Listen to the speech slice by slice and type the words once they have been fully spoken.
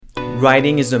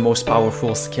Writing is the most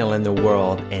powerful skill in the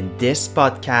world, and this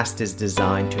podcast is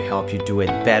designed to help you do it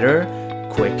better,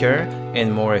 quicker,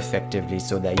 and more effectively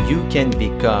so that you can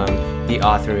become the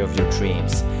author of your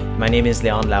dreams. My name is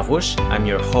Leon Larouche. I'm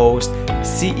your host,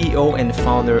 CEO, and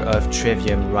founder of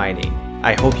Trivium Writing.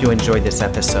 I hope you enjoyed this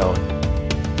episode.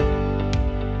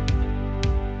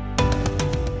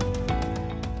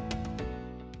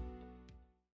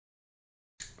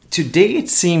 Today it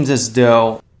seems as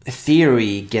though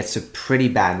theory gets a pretty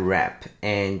bad rep,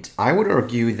 and I would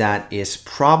argue that is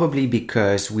probably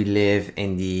because we live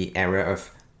in the era of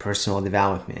personal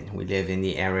development. We live in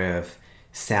the era of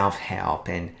self-help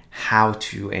and how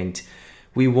to, and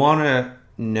we want to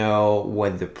know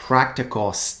what the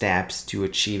practical steps to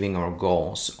achieving our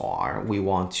goals are. We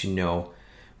want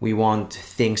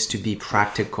things to be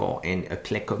practical and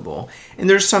applicable, and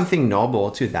there's something noble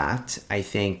to that. I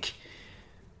think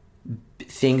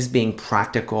things being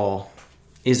practical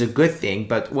is a good thing,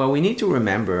 but what we need to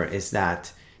remember is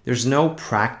that there's no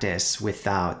practice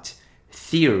without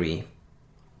theory.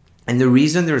 And the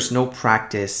reason there's no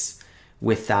practice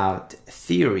without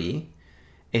theory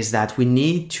is that we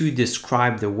need to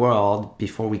describe the world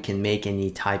before we can make any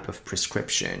type of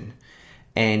prescription.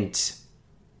 And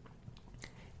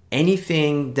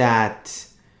anything that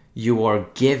you are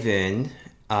given,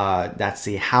 that's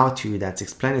a how-to, that's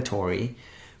explanatory,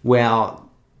 well,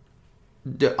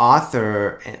 the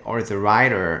author or the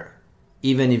writer,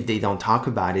 even if they don't talk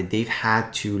about it, they've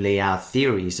had to lay out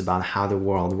theories about how the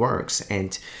world works.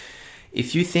 And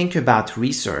if you think about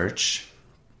research,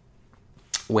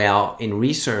 well, in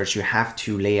research, you have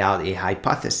to lay out a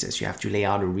hypothesis. You have to lay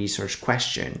out a research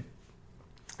question.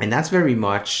 And that's very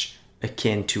much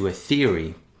akin to a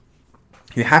theory.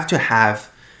 You have to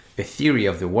have a theory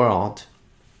of the world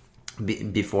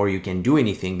before you can do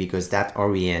anything, because that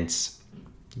orients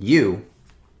you.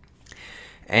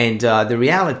 And the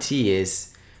reality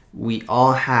is we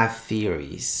all have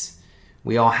theories.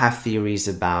 We all have theories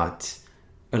about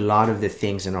a lot of the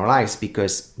things in our lives,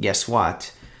 because guess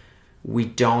what? We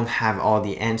don't have all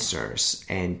the answers.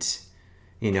 And,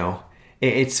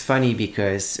 it's funny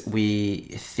because we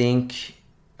think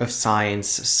of science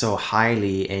so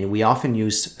highly, and we often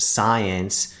use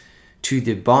science to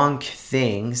debunk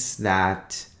things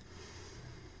that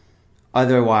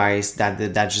otherwise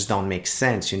that just don't make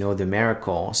sense. The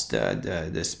miracles,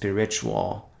 the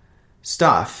spiritual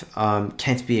stuff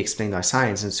can't be explained by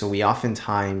science. And so we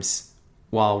oftentimes,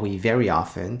 very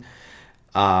often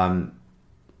debunk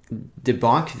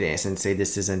this and say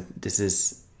this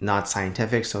is not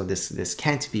scientific, so this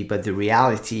can't be. But the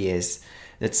reality is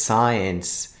that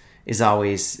science is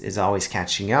always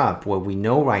catching up. What we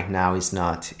know right now is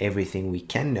not everything we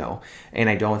can know. And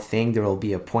I don't think there will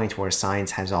be a point where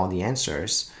science has all the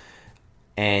answers.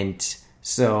 And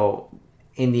so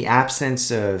in the absence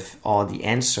of all the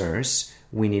answers,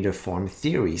 we need to form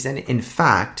theories. And in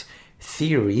fact,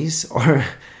 theories are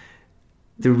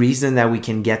the reason that we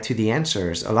can get to the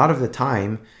answers. A lot of the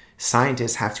time,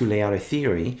 scientists have to lay out a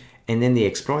theory, and then they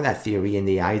explore that theory and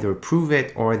they either prove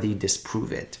it or they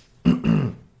disprove it.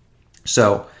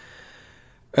 So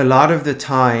a lot of the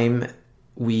time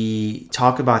we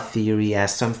talk about theory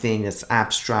as something that's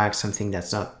abstract, something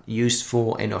that's not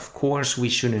useful. And of course, we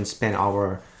shouldn't spend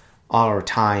all our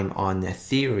time on the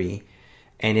theory.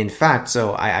 And in fact,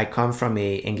 so I come from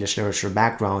a English literature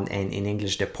background, and in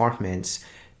English departments,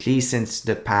 at least since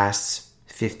the past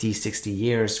 50, 60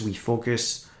 years, we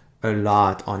focus a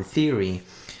lot on theory,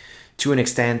 to an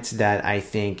extent that I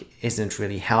think isn't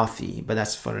really healthy, but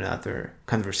that's for another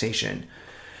conversation.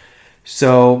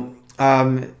 So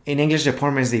in English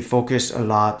departments, they focus a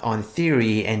lot on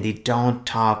theory, and they don't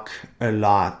talk a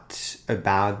lot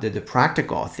about the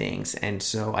practical things. And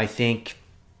so I think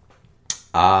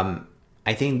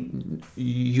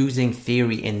using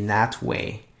theory in that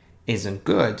way isn't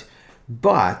good,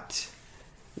 but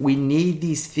we need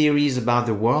these theories about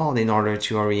the world in order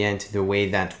to orient the way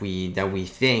that we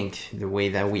think, the way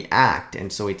that we act.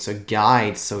 And so it's a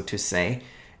guide, so to say.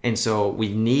 And so we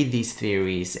need these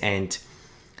theories. And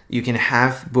you can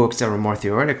have books that are more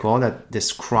theoretical, that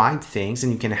describe things,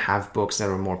 and you can have books that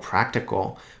are more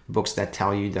practical, books that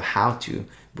tell you the how-to,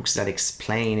 books that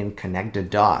explain and connect the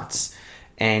dots.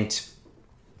 And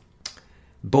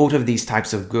both of these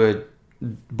types of books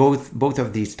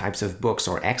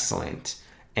are excellent.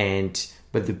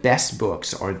 But the best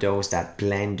books are those that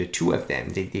blend the two of them.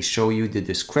 They show you the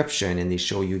description, and they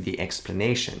show you the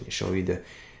explanation. They show you the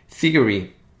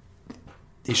theory.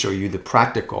 They show you the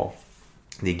practical.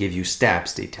 They give you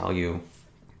steps. They tell you,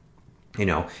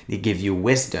 they give you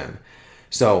wisdom.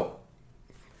 So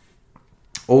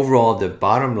overall, the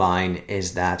bottom line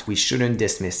is that we shouldn't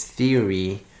dismiss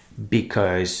theory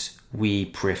because we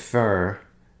prefer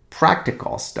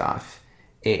practical stuff.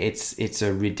 It's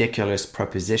a ridiculous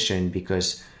proposition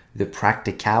because the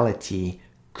practicality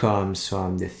comes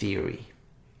from the theory.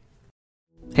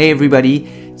 Hey everybody,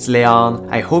 it's Leon.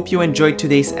 I hope you enjoyed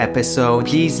today's episode.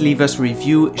 Please leave us a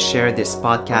review, share this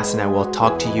podcast, and I will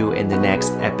talk to you in the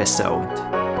next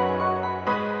episode.